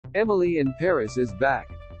Emily in Paris is back.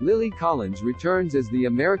 Lily Collins returns as the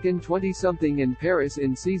American 20-something in Paris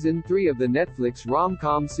in Season 3 of the Netflix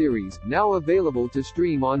rom-com series, now available to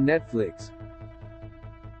stream on Netflix.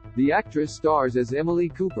 The actress stars as Emily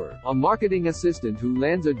Cooper, a marketing assistant who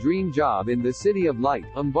lands a dream job in the City of Light,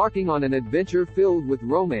 embarking on an adventure filled with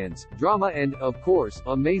romance, drama and, of course,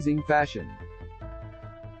 amazing fashion.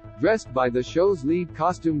 Dressed by the show's lead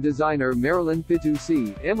costume designer Marylin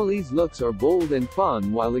Fitoussi, Emily's looks are bold and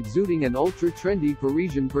fun while exuding an ultra-trendy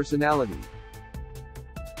Parisian personality.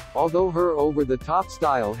 Although her over-the-top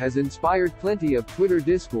style has inspired plenty of Twitter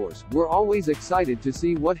discourse, we're always excited to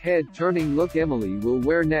see what head-turning look Emily will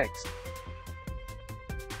wear next.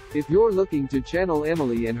 If you're looking to channel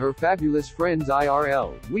Emily and her fabulous friends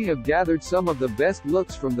IRL, we have gathered some of the best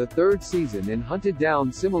looks from the third season and hunted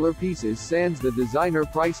down similar pieces sans the designer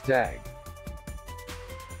price tag.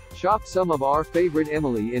 Shop some of our favorite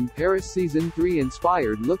Emily in Paris Season 3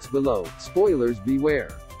 inspired looks below, spoilers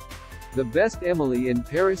beware. The best Emily in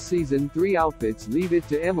Paris Season 3 outfits leave it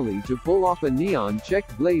to Emily to pull off a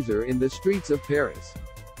neon-checked blazer in the streets of Paris.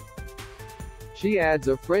 She adds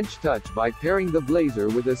a French touch by pairing the blazer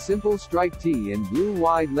with a simple striped tee and blue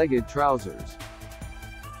wide-legged trousers.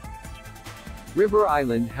 River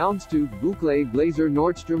Island Houndstooth Boucle Blazer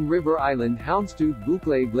Nordstrom River Island Houndstooth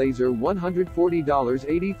Boucle Blazer $140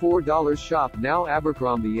 $84 Shop now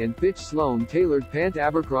Abercrombie & Fitch Sloan Tailored Pant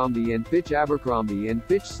Abercrombie & Fitch Abercrombie &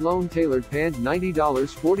 Fitch Sloan Tailored Pant $90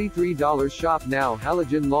 $43 Shop now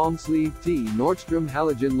Halogen Long Sleeve Tee Nordstrom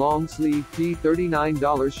Halogen Long Sleeve Tee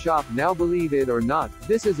 $39 Shop now Believe it or not,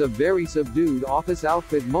 this is a very subdued office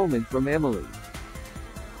outfit moment from Emily.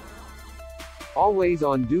 Always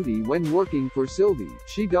on duty when working for Sylvie,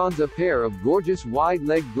 she dons a pair of gorgeous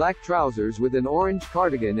wide-leg black trousers with an orange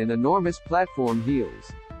cardigan and enormous platform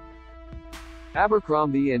heels.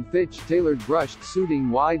 Abercrombie & Fitch Tailored Brushed Suiting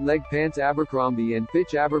Wide-Leg Pants Abercrombie &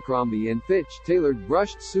 Fitch Abercrombie & Fitch Tailored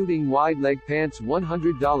Brushed Suiting Wide-Leg Pants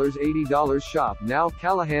 $100 $80 Shop now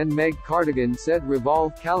Callahan Meg Cardigan Set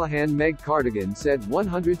Revolve Callahan Meg Cardigan Set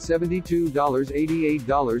 $172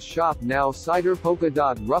 $88 Shop now Cider Polka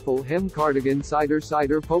Dot Ruffle Hem Cardigan Cider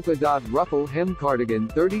Polka Dot Ruffle Hem Cardigan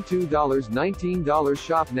 $32 $19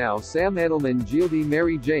 Shop now Sam Edelman Gildy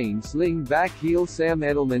Mary Jane Sling Back Heel Sam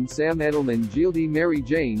Edelman Gildy Mary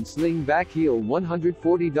Jane Sling Back Heel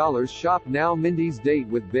 $140 Shop now Mindy's date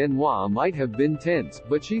with Benoit might have been tense,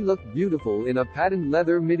 but she looked beautiful in a patent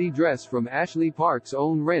leather midi dress from Ashley Park's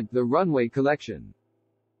own Rent the Runway collection.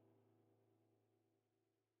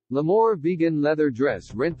 L'Amour Vegan Leather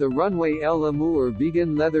Dress Rent the Runway L'Amour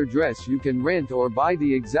Vegan Leather Dress You can rent or buy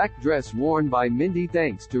the exact dress worn by Mindy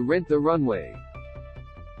thanks to Rent the Runway.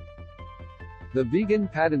 The vegan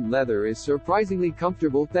patent leather is surprisingly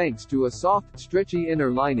comfortable thanks to a soft, stretchy inner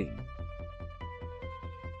lining.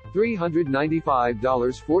 $395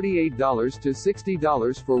 $48 to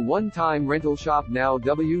 $60 for one-time rental. Shop now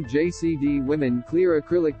WJCD Women Clear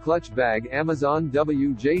Acrylic Clutch Bag Amazon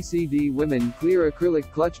WJCD Women Clear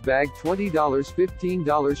Acrylic Clutch Bag $20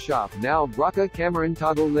 $15 Shop now Braca Cameron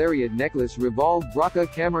Toggle Lariat Necklace Revolve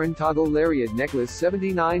Braca Cameron Toggle Lariat Necklace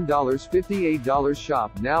 $79 $58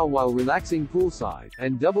 Shop now while relaxing poolside,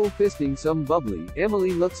 and double fisting some bubbly,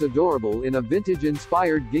 Emily looks adorable in a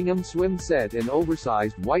vintage-inspired gingham swim set and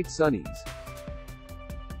oversized white sunnies.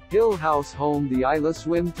 Hill House Home The Isla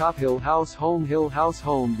Swim Top Hill House Home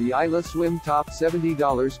The Isla Swim Top $70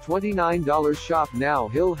 $29 Shop now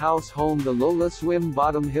Hill House Home The Lola Swim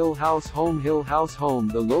Bottom Hill House Home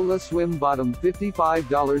The Lola Swim Bottom $55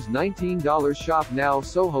 $19 Shop now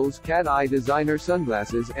Soho's Cat Eye Designer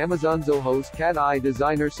Sunglasses Amazon Soho's Cat Eye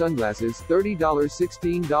Designer Sunglasses $30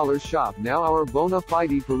 $16 Shop now Our bona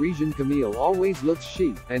fide Parisian Camille always looks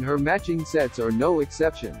chic, and her matching sets are no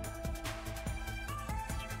exception.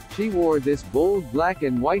 She wore this bold black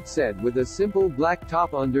and white set with a simple black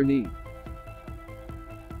top underneath.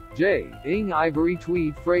 Ing Ivory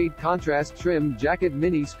Tweed Frayed Contrast Trim Jacket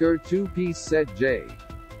Mini Skirt 2-piece set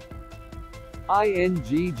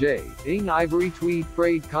Ing Ivory Tweed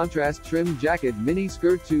Frayed Contrast Trim Jacket Mini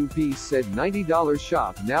Skirt 2-piece set $90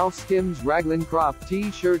 Shop now Skims Raglan Crop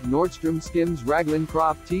T-Shirt Nordstrom Skims Raglan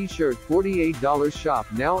Crop T-Shirt $48 Shop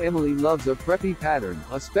now Emily loves a preppy pattern,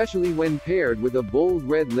 especially when paired with a bold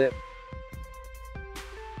red lip.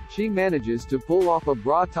 She manages to pull off a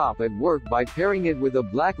bra top at work by pairing it with a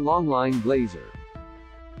black longline blazer.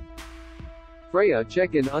 Freya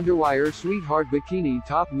check-in underwire sweetheart bikini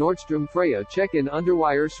top. Nordstrom Freya check-in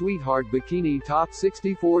underwire sweetheart bikini top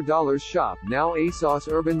 $64 shop now. ASOS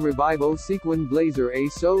Urban Revival sequin blazer.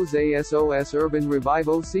 ASOS Urban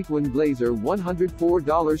Revival sequin blazer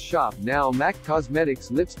 $104 shop now. MAC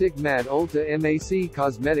Cosmetics lipstick matte Ulta MAC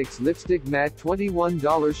Cosmetics lipstick matte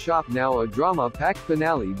 $21 shop now. A drama-packed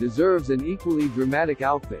finale deserves an equally dramatic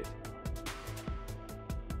outfit.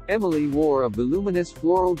 Emily wore a voluminous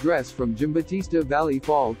floral dress from Giambattista Valli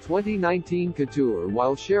Fall 2019 couture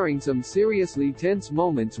while sharing some seriously tense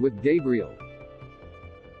moments with Gabriel.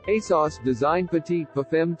 ASOS Design Petite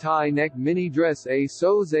Parfum tie neck mini dress.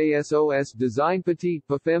 ASOS Design Petite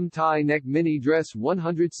Parfum tie neck mini dress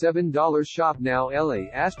 $107 shop now. LA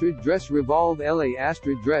Astrid dress Revolve LA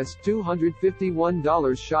Astrid dress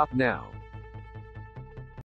 $251 shop now.